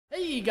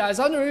Hey guys,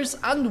 I'm Roos,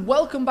 and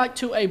welcome back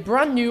to a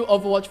brand new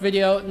Overwatch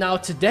video. Now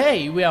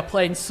today we are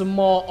playing some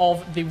more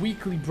of the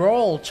Weekly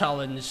Brawl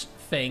challenge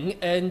thing,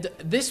 and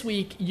this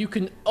week you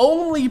can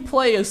only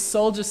play as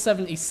Soldier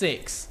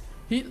 76.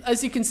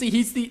 As you can see,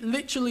 he's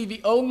literally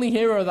the only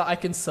hero that I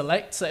can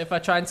select, so if I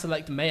try and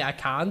select Mei, I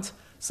can't.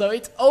 So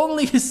it's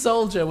only his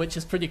Soldier, which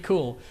is pretty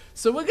cool.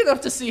 So we're gonna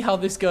have to see how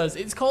this goes.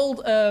 It's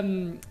called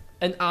an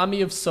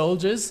army of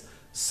soldiers.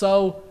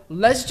 So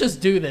let's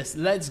just do this.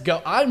 Let's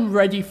go. I'm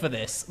ready for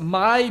this.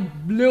 My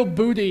little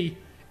booty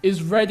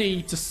is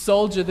ready to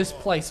soldier this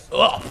place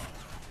up.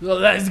 So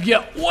let's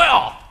get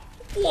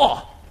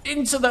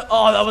into the.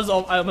 Oh, that was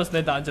all. I almost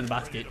made that into the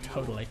basket.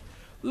 Totally.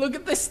 Look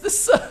at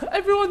this.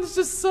 Everyone's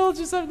just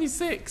Soldier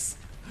 76.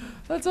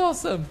 That's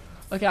awesome.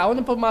 Okay, I want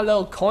to put my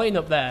little coin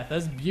up there.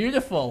 That's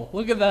beautiful.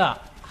 Look at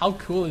that. How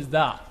cool is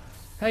that?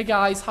 Hey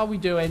guys, how we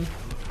doing?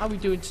 How we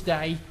doing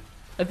today?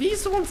 Are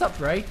these the ones that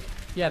break?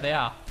 Yeah, they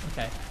are.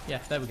 Okay. Yeah,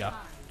 there we go.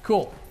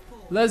 Cool.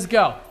 Let's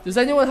go. Does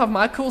anyone have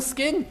my cool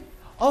skin?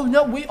 Oh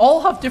no, we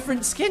all have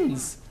different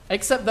skins,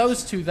 except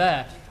those two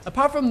there.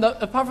 Apart from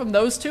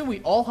those two, we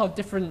all have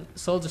different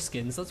soldier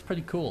skins. That's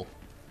pretty cool.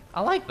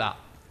 I like that.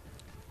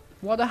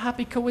 What a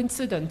happy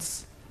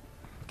coincidence.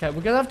 Okay,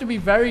 we're gonna have to be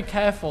very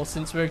careful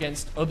since we're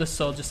against other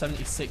Soldier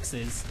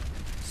 76s.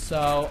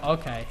 So,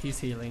 okay, he's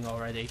healing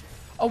already.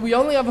 Oh, we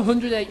only have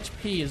 100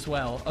 HP as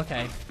well.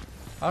 Okay.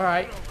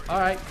 Alright,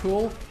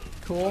 cool.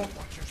 Cool.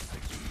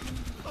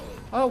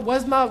 Oh,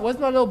 where's my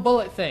little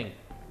bullet thing?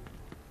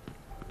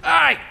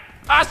 Alright,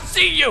 I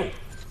see you!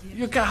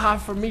 You can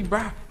hide from me,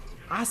 bruh.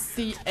 I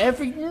see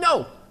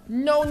No!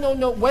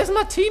 Where's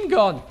my team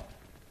gone?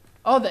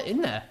 Oh, they're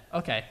in there.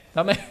 Okay,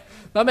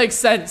 that makes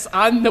sense.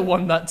 I'm the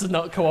one that's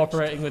not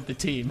cooperating with the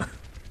team.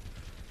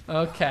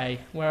 Okay,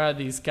 where are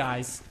these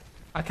guys?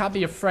 I can't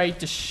be afraid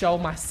to show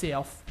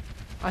myself.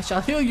 I shall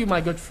heal you,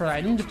 my good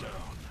friend.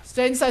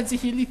 Stay inside the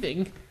healy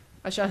thing.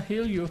 I shall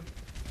heal you.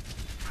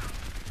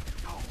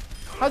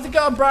 How's it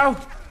going, bro?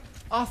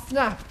 Oh,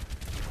 snap.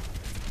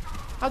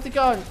 How's it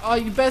going? Oh,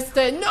 you best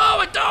stay. No,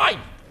 I died!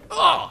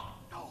 Oh!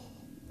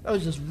 That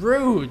was just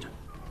rude.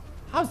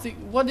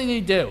 What did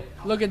he do?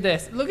 Look at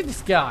this. Look at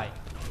this guy.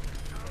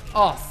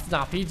 Oh,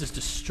 snap. He just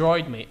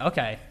destroyed me.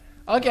 Okay.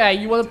 Okay,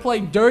 you want to play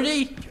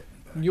dirty?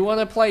 You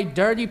want to play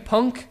dirty,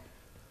 punk?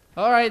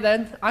 Alright,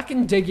 then. I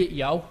can dig it,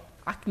 yo.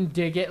 I can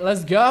dig it.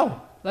 Let's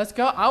go. Let's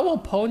go. I will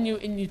pwn you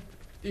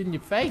in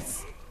your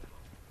face.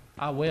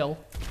 I will.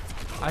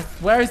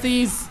 Where is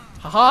these?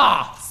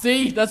 Haha!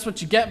 See? That's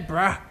what you get,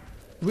 bruh.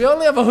 We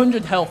only have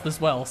 100 health as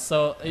well,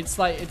 so it's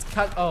like,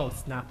 oh,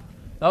 snap.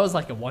 That was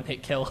like a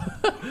one-hit kill.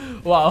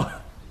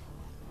 Wow.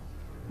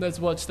 Let's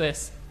watch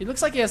this. He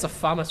looks like he has a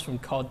FAMAS from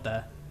COD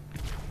there.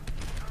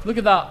 Look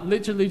at that.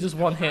 Literally just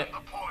one hit.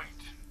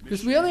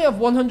 Because we only have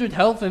 100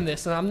 health in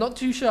this, and I'm not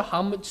too sure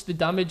how much the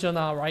damage on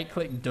our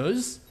right-click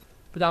does,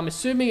 but I'm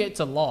assuming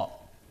it's a lot.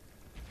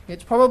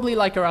 It's probably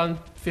like around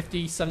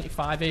 50,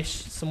 75-ish,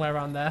 somewhere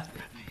around there.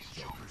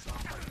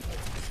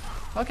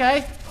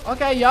 Okay,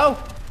 yo.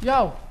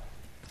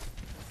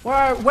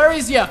 Where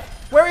is ya?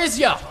 Where is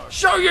ya?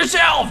 Show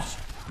yourselves!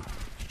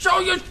 Show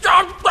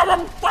yourselves!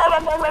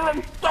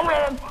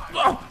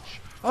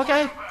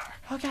 Okay.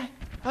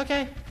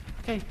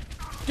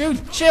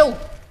 Dude, chill.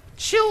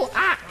 Chill,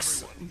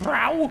 axe,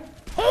 bro.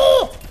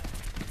 Oh!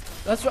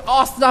 That's what.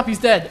 Oh, snap, he's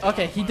dead.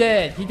 Okay, he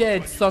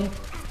did, son.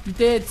 He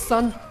did,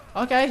 son.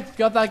 Okay,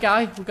 got that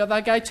guy. We got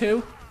that guy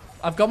too.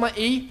 I've got my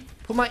E.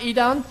 Put my E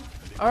down.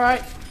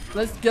 Alright.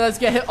 Let's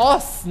get hit. Oh,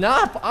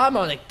 snap. I'm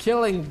on a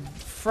killing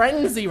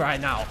frenzy right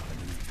now.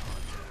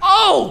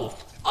 Oh,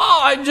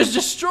 I'm just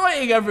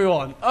destroying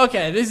everyone.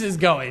 Okay, this is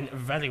going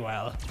very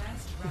well.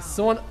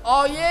 Someone.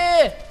 Oh,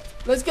 yeah.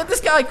 Let's get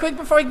this guy quick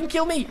before he can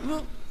kill me.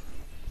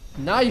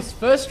 Nice.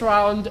 First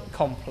round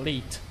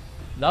complete.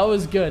 That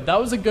was good. That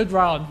was a good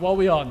round. What are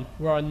we on?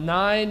 We're on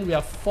 9. We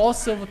have 4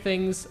 silver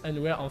things,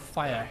 and we're on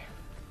fire.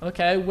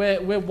 Okay,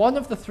 we're one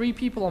of the 3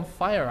 people on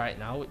fire right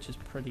now, which is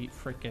pretty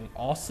freaking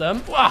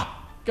awesome. Wow.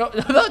 That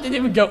didn't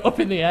even go up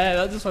in the air.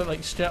 That just went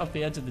like straight off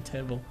the edge of the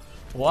table.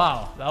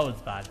 Wow, that was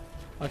bad.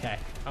 Okay,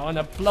 I want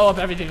to blow up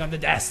everything on the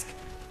desk.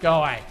 Go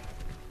away.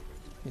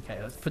 Okay,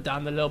 let's put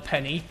down the little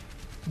penny.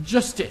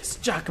 Justice,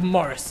 Jack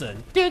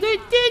Morrison.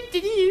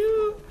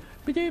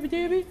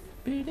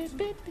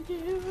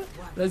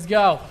 Let's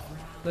go.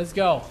 Let's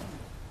go.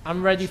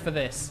 I'm ready for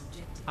this.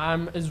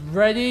 I'm as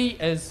ready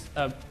as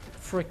a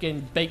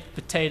freaking baked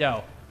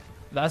potato.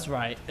 That's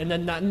right. And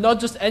then not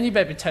just any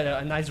baked potato,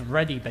 a nice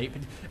ready baked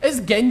potato.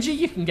 It's Genji.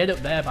 You can get up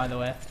there, by the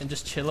way, and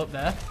just chill up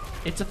there.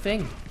 It's a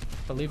thing.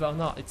 Believe it or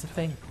not, it's a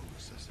thing.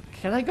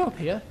 Can I go up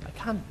here? I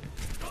can.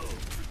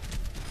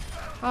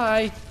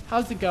 Hi.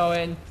 How's it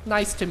going?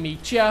 Nice to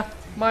meet ya.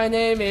 My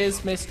name is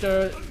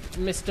Mr.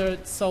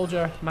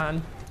 Soldier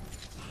Man.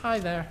 Hi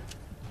there.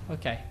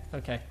 Okay.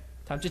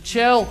 Time to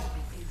chill.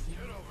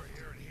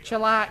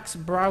 Chillax,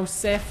 bro,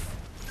 Sif.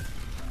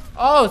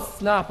 Oh,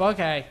 snap.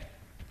 Okay.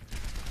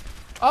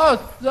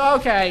 Oh,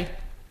 okay.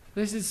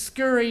 This is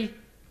scurry.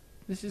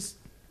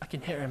 I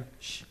can hear him.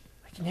 Shh.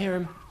 I can hear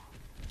him.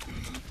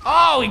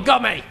 Oh, he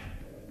got me.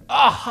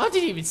 Oh, how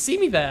did he even see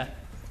me there?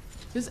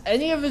 Does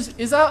any of us...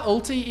 Is our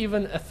ulti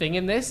even a thing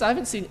in this? I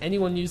haven't seen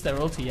anyone use their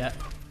ulti yet.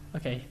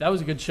 Okay, that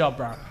was a good shot,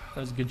 bro.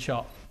 That was a good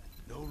shot.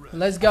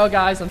 Let's go,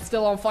 guys. I'm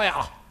still on fire.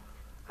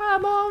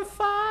 I'm on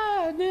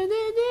fire. Na,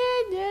 na,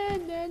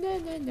 na, na,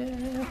 na,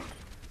 na, na.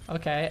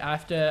 Okay,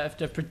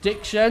 after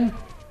prediction,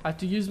 I have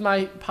to use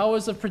my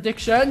powers of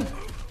prediction,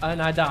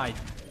 and I died.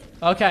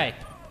 Okay,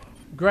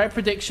 great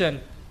prediction.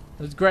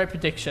 It was great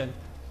prediction.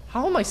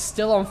 How am I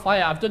still on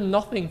fire? I've done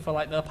nothing for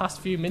like the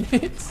past few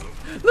minutes.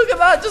 Look at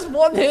that, just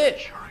one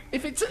hit.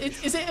 If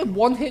is it a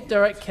one hit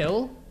direct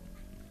kill?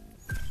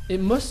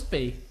 It must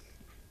be.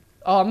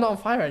 Oh, I'm not on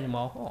fire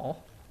anymore. Oh.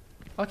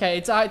 Okay,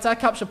 it's our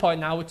capture point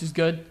now, which is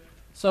good.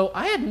 So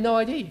I had no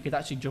idea you could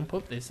actually jump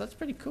up this. That's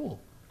pretty cool.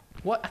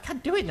 What? I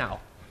can't do it now.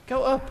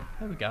 Go up.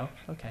 There we go.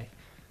 Okay.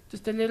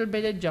 Just a little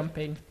bit of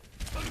jumping.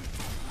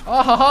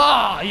 Oh, ha,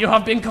 ha! You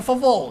have been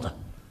kerfuffled.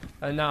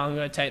 And now I'm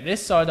going to take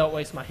this so I don't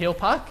waste my heal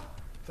pack.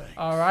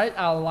 Alright,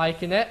 I'm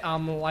liking it.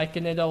 I'm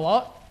liking it a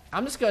lot.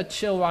 I'm just going to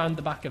chill around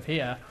the back of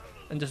here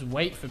and just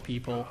wait for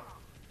people.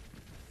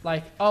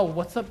 Like, oh,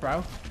 what's up,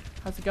 bro?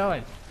 How's it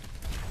going?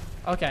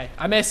 Okay,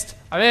 I missed.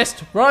 I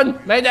missed.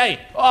 Run! Mayday!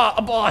 Oh,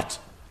 abort!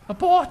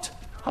 Abort!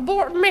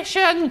 Abort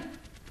mission!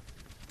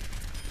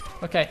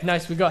 Okay,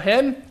 nice. We got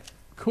him.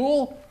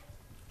 Cool.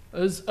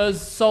 Us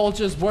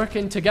soldiers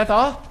working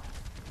together.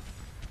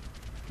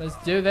 Let's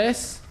do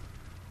this.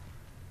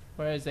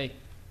 Where is he?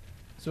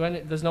 So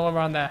there's no one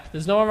around there.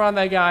 There's no one around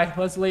there, guy.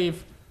 Let's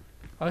leave.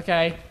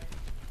 Okay.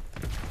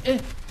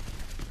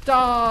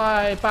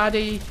 Die,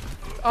 baddie.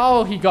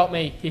 Oh, he got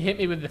me. He hit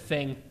me with the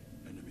thing.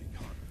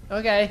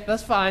 Okay,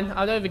 that's fine.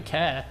 I don't even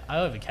care. I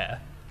don't even care.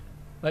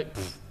 Like,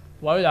 pfft,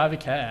 why would I even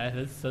care?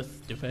 That's so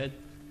stupid.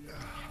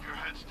 Keep your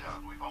heads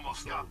down. We've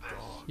almost got this.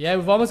 Yeah,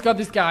 we've almost got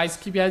this, guys.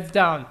 Keep your heads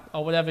down.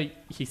 Or whatever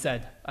he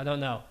said. I don't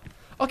know.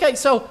 Okay,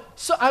 so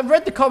I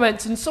read the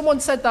comments and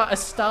someone said that a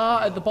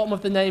star at the bottom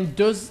of the name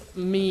does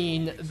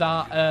mean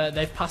that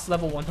they've passed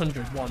level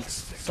 100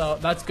 once. So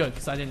that's good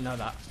because I didn't know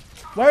that.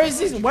 Where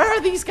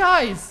are these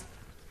guys?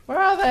 Where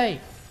are they?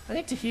 I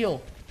need to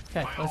heal.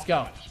 Okay, let's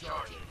go.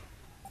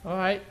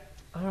 Alright,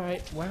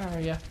 alright, where are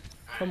you?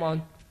 Come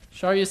on,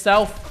 show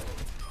yourself.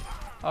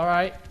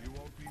 Alright,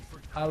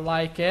 I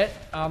like it.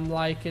 I'm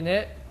liking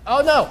it.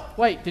 Oh no,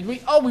 wait, did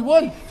we? Oh, we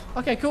won.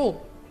 Okay,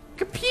 cool.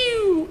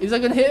 Kapew! Is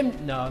that gonna hit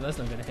him? No, that's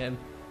not gonna hit him.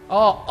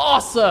 Oh,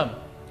 awesome!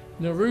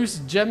 Narus,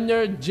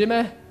 Jemner,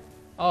 Jimmy.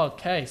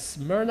 Okay,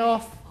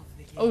 Smirnoff.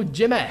 Oh,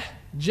 Jimmy.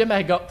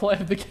 Jimmy got play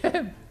of the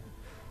game.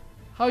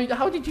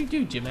 How did you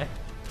do, Jimmy?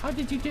 How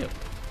did you do?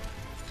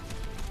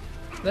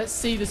 Let's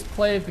see this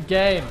play of the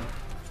game.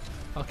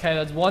 Okay,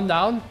 that's one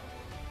down.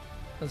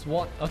 That's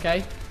one.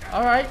 Okay.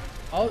 Alright.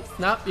 Oh,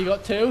 snap. You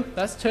got two.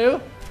 That's two.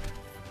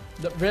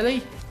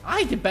 Really?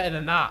 I did better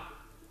than that.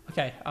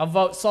 Okay, I'll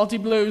vote Salty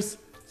Blues.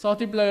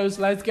 Salty Blues,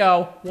 let's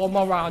go. One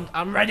more round.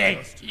 I'm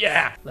ready.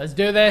 Yeah. Let's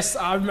do this.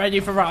 I'm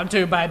ready for round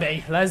two,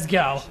 baby. Let's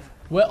go.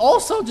 We're all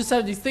Soldier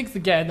 76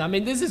 again. I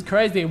mean, this is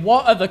crazy.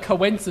 What are the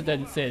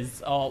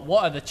coincidences? Or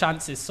what are the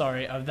chances,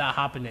 sorry, of that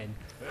happening?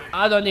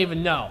 I don't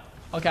even know.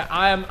 Okay,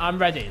 I'm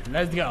ready.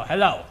 Let's go.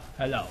 Hello.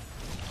 Hello.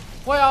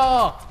 Where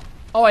are?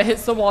 Oh, I hit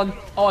someone.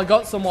 Oh, I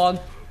got someone.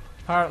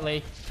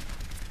 Apparently.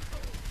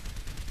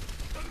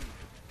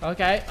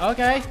 Okay,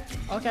 okay,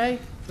 okay.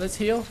 Let's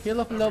heal.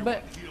 Heal up a little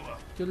bit.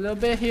 Do a little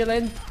bit of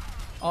healing.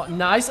 Oh,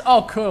 nice.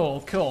 Oh,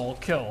 cool, cool,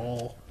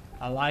 cool.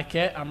 I like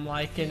it. I'm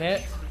liking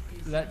it.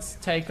 Let's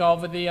take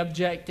over the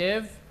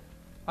objective.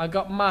 I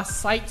got my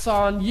sights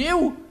on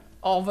you.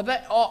 Over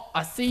there. Oh,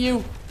 I see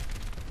you.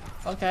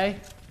 Okay.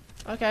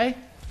 Okay.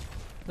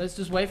 Let's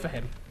just wait for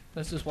him.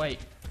 Let's just wait.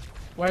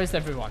 Where is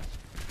everyone?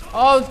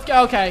 Oh,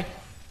 okay.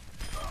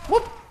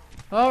 Whoop.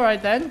 All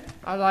right, then.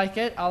 I like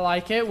it. I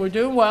like it. We're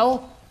doing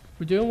well.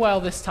 We're doing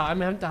well this time.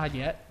 We haven't died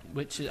yet.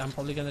 Which I'm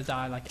probably going to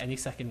die like any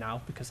second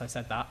now because I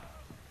said that.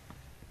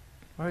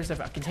 Where is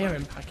everyone? I can hear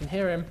him. I can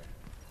hear him.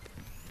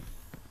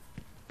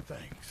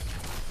 Thanks.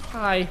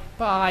 Hi.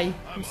 Bye.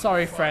 I'm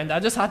sorry, friend.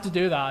 I just had to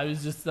do that. I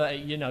was just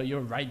like, you know,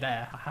 you're right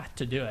there. I had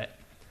to do it.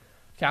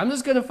 Okay, I'm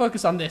just going to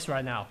focus on this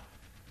right now.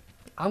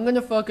 I'm going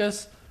to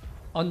focus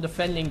on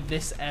defending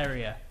this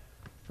area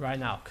right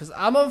now. Because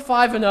I'm on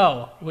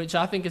 5-0, which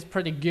I think is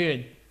pretty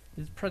good.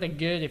 It's pretty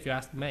good if you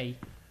ask me.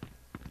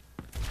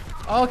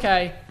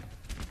 Okay.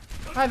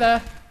 Hi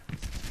there.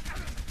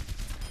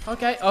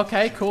 Okay,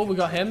 okay, cool. We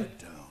got him.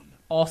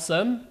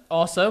 Awesome.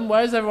 Awesome.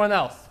 Where's everyone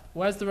else?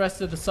 Where's the rest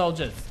of the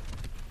soldiers?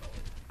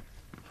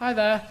 Hi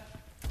there.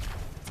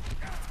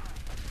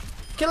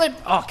 Kill him.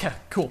 Okay,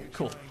 cool,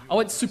 cool. I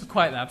went super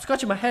quiet there. I'm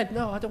scratching my head.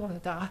 No, I don't want to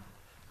die.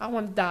 I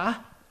want to die.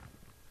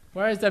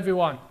 Where is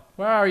everyone?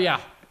 Where are ya?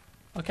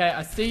 Okay,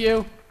 I see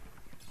you.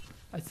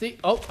 I see.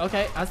 Oh,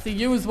 okay. I see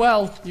you as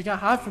well. You can't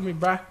hide from me,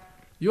 bruh.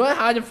 You ain't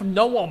hiding from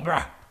no one,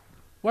 bruh.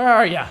 Where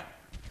are ya?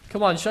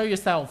 Come on, show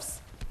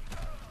yourselves.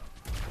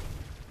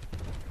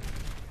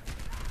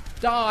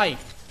 Die!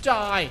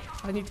 Die!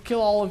 I need to kill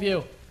all of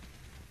you.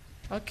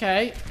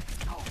 Okay.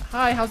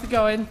 Hi, how's it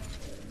going?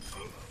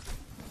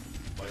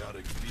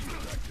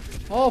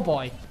 Oh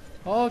boy.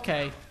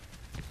 Okay.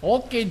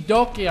 Okie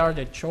dokie,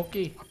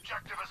 artichoke.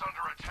 Objective is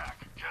under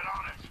attack. Get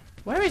on it.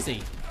 Where is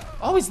he?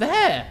 Oh, he's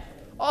there.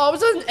 Oh, I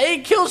was on an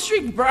 8-kill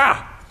streak,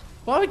 bruh.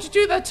 Why would you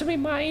do that to me,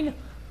 mine?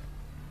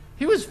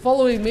 He was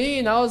following me,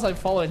 and I was like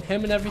following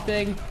him and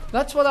everything.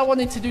 That's what I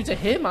wanted to do to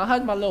him. I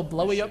had my little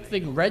blowy up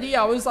thing ready.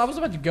 I was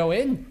about to go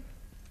in.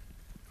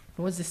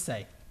 What does this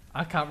say?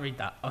 I can't read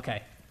that.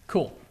 Okay,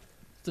 cool.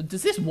 So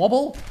does this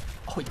wobble?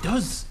 Oh, it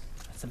does.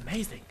 That's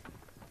amazing.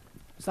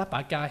 Is that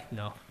bad guy?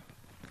 No.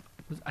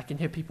 I can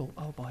hear people.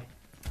 Oh boy.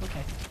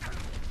 Okay.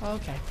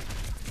 Okay.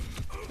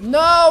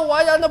 No!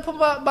 Why did I not put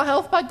my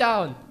health back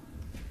down?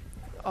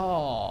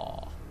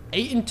 Oh.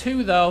 8 and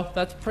 2 though.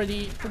 That's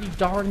pretty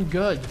darn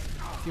good,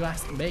 if you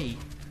ask me.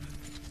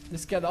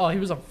 This guy. Oh, he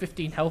was on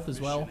 15 health as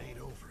well.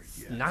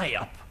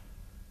 Snipe.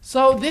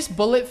 So this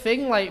bullet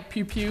thing, like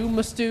pew pew,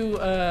 must do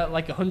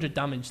like 100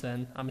 damage.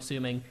 Then I'm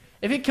assuming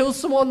if it kills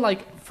someone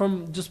like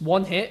from just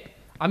one hit,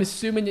 I'm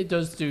assuming it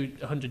does do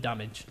 100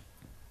 damage.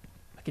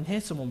 I can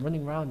hear someone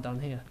running around down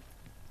here.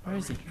 Where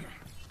is he?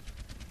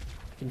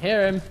 I can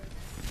hear him.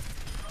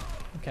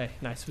 Okay,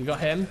 nice. We got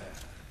him.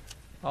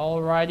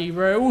 Alrighty,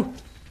 Roo.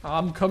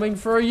 I'm coming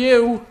for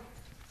you.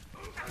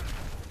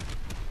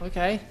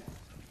 Okay.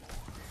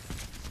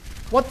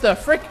 What the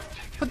frick?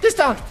 Put this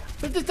down.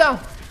 Put this down.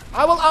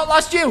 I will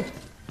outlast you.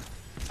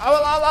 I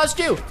will outlast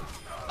you.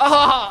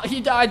 Ah,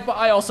 he died, but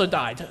I also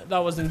died.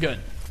 That wasn't good.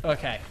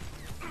 Okay.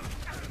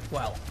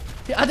 Well.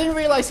 I didn't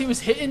realize he was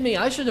hitting me.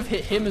 I should have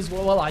hit him as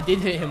well. Well, I did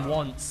hit him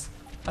once.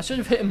 I should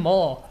have hit him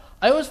more.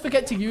 I always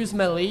forget to use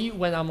melee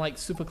when I'm like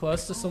super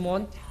close to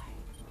someone.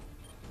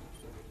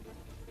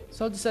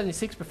 Soldier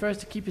 76 prefers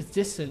to keep his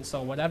distance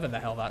or whatever the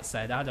hell that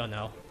said. I don't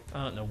know.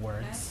 I don't know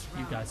words.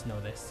 You guys know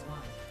this.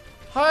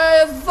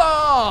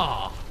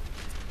 Huzzah!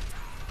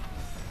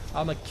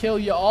 I'ma kill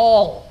you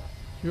all.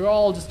 You're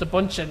all just a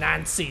bunch of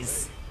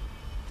Nancy's.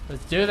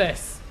 Let's do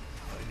this.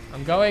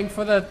 I'm going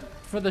for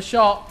the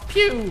shot.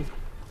 Pew!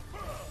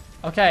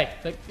 Okay,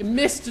 it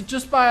missed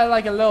just by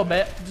like a little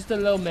bit, just a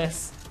little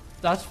miss.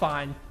 That's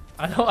fine.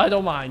 I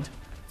don't mind.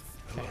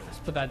 Okay, let's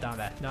put that down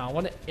there. Now I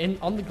want it in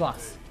on the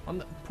glass,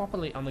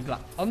 properly on the glass.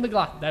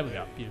 There we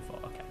go. Beautiful.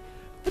 Okay.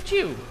 But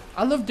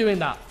I love doing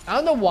that. I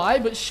don't know why,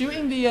 but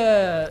shooting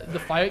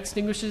the fire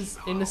extinguishers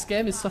in this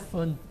game is so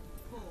fun.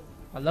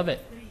 I love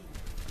it.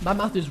 My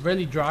mouth is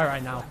really dry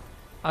right now.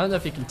 I don't know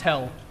if you can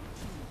tell.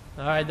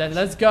 All right, then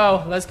let's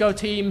go. Let's go,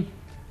 team.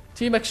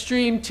 Team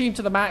extreme. Team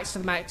to the max. To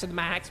the max. To the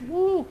max.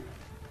 Woo!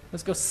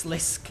 Let's go,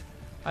 Slisk.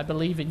 I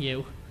believe in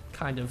you.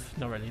 Kind of.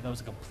 Not really. That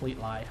was a complete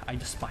lie. I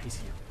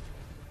despise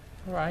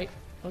you. Alright.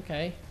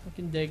 Okay. I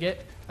can dig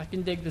it. I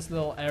can dig this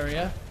little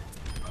area.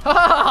 Ha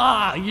ha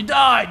ha! You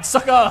died,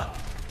 sucker!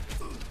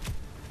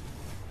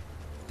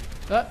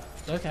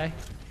 Okay.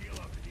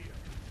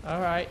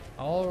 Alright.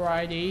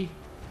 Alrighty.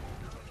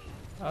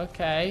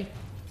 Okay.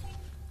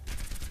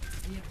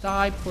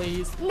 Die,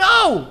 please.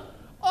 No!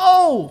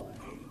 Oh!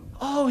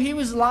 Oh, he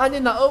was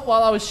lining that up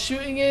while I was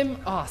shooting him.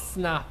 Oh,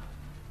 snap.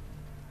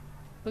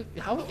 Look,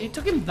 it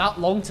took him that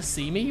long to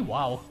see me?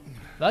 Wow.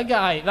 That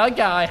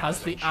guy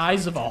has the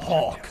eyes of a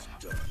hawk.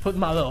 Put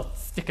my little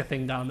sticker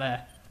thing down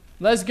there.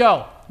 Let's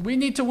go. We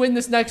need to win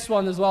this next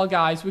one as well,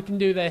 guys. We can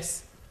do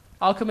this.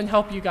 I'll come and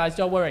help you guys.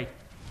 Don't worry.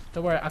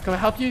 Don't worry. I'll come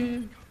and help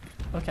you.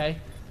 Okay.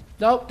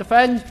 No,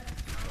 defend.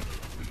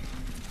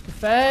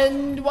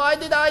 Defend. Why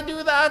did I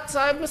do that?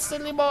 I'm a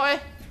silly boy.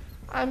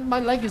 My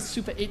leg is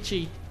super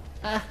itchy.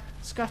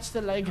 Scratch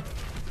the leg.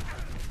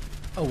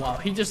 Oh wow,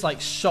 he just like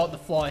shot the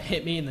floor,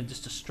 hit me, and then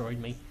just destroyed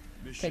me.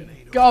 Okay,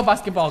 go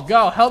basketball,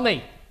 go, help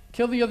me.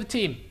 Kill the other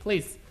team,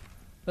 please.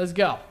 Let's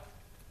go.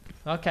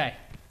 Okay.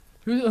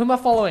 Who am I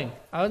following?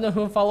 I don't know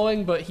who I'm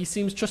following, but he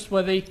seems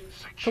trustworthy.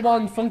 Come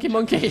on, Funky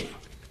Monkey.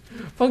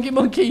 Funky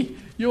Monkey,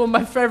 you are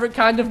my favorite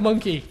kind of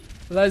monkey.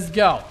 Let's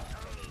go.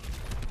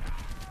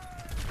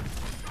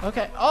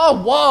 Okay,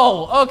 oh,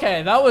 whoa,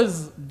 okay, that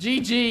was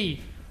GG.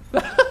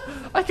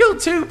 I killed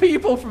 2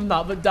 people from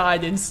that, but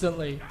died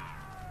instantly.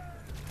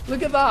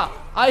 Look at that.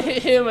 I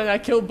hit him and I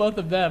killed both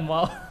of them.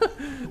 Wow.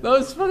 That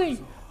was funny.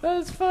 That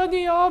was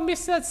funny. Oh,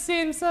 Mr.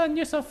 Simpson,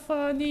 you're so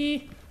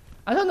funny.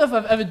 I don't know if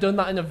I've ever done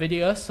that in a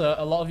video, so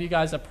a lot of you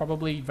guys are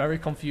probably very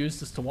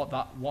confused as to what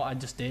I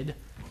just did.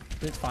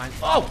 But it's fine.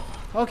 Oh,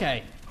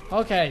 okay.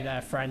 Okay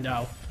there,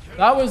 friendo.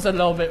 That was a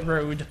little bit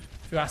rude,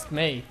 if you ask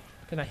me.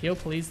 Can I heal,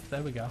 please?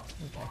 There we go.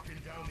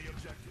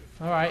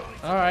 Okay.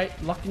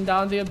 Alright. Locking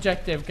down the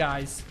objective,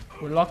 guys.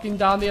 We're locking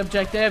down the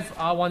objective.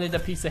 I wanted a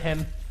piece of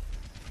him.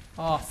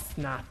 Oh,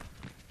 snap.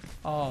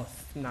 Oh,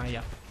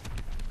 snap.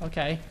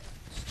 Okay.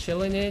 Just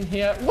chilling in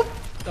here. Whoop.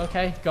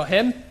 Okay, got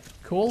him.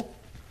 Cool.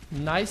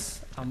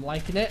 Nice. I'm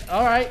liking it.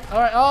 Alright.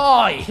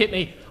 Oh, he hit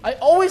me. I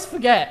always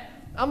forget.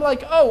 I'm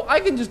like, oh, I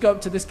can just go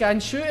up to this guy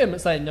and shoot him.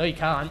 It's like, no, you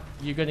can't.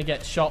 You're going to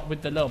get shot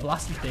with the little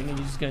blasty thing and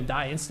you're just going to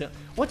die instantly.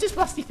 What's this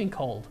blasty thing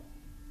called?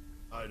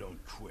 I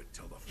don't quit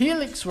till the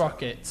Helix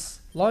rockets.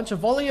 Launch a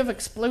volley of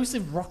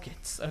explosive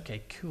rockets.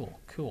 Okay,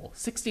 cool.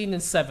 16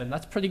 and 7.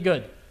 That's pretty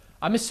good.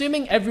 I'm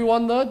assuming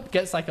everyone, though,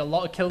 gets like a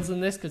lot of kills in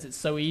this because it's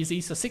so easy.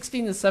 So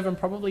 16 and 7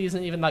 probably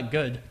isn't even that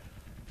good,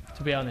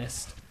 to be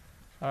honest.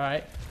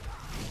 Alright.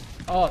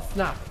 Oh,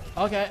 snap.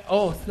 Okay.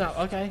 Oh, snap.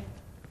 Okay.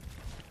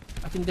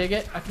 I can dig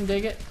it. I can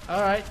dig it.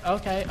 Alright.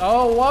 Okay.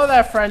 Oh, whoa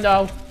there,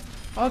 friendo.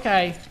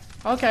 Okay.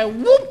 Okay.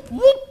 Whoop,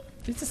 whoop.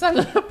 It's the sound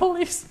of the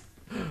police.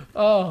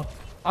 Oh.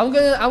 I'm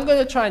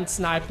gonna try and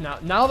snipe now.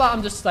 Now that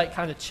I'm just like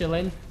kind of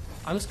chilling,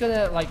 I'm just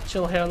gonna like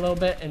chill here a little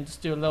bit and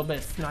just do a little bit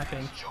of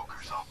sniping.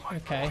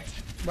 Okay.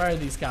 Where are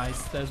these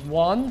guys? There's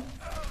one.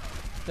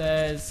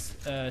 There's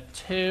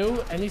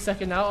two. Any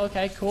second now.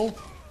 Okay, cool.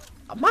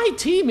 My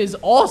team is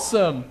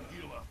awesome.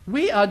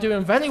 We are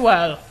doing very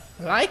well.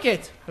 I like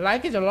it. I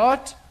like it a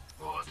lot.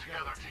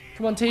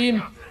 Come on,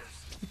 team.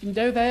 You can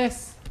do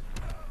this.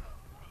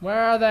 Where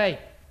are they?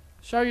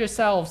 Show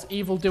yourselves,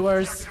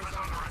 evildoers.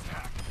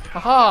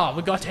 Haha,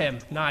 we got him.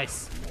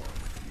 Nice.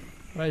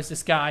 Where's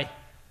this guy?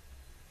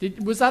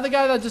 Was that the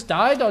guy that just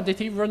died, or did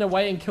he run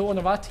away and kill one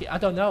of our team? I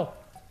don't know.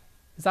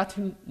 Is that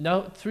him?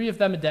 No, 3 of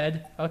them are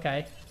dead.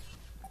 Okay.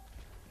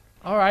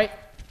 Alright.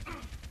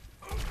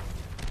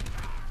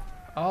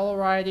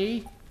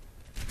 Alrighty.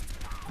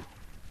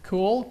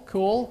 Cool,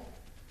 cool.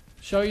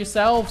 Show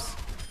yourselves.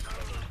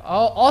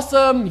 Oh,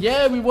 awesome!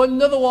 Yeah, we won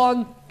another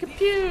one!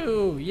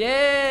 Kapew!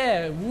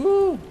 Yeah!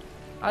 Woo!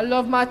 I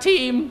love my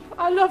team!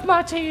 I love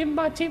my team!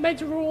 My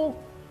teammates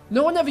rule!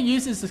 No one ever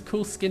uses this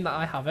cool skin that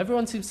I have.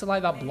 Everyone seems to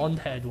like that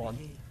blonde-haired one.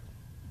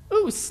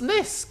 Ooh,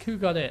 Slisk! Who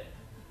got it?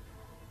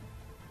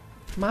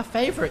 My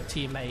favorite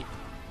teammate.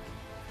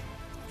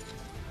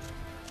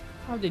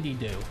 How did he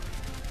do?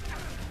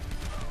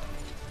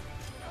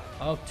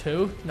 Oh,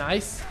 2.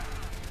 Nice.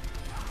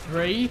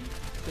 3.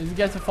 Did he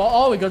get to 4?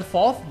 Oh, we got a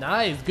 4th.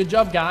 Nice. Good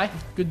job, guy.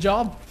 Good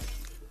job.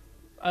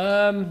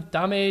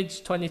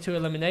 Damage, 22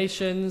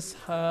 eliminations.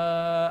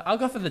 I'll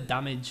go for the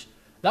damage.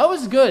 That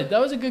was good. That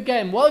was a good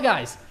game. Well,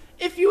 guys,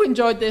 if you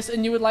enjoyed this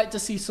and you would like to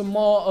see some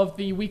more of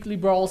the weekly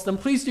brawls, then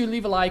please do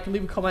leave a like and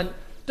leave a comment.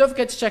 Don't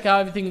forget to check out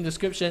everything in the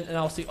description, and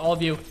I'll see all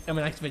of you in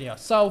my next video.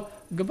 So,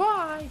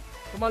 goodbye.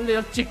 Come on,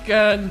 little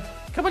chicken.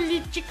 Come on,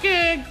 little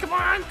chicken. Come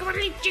on,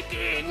 little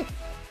chicken.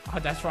 Oh,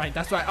 that's right.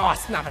 That's right. Oh,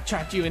 snap. I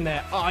trapped you in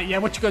there. Oh, yeah.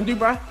 What you gonna do,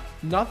 bruh?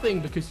 Nothing,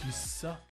 because you suck.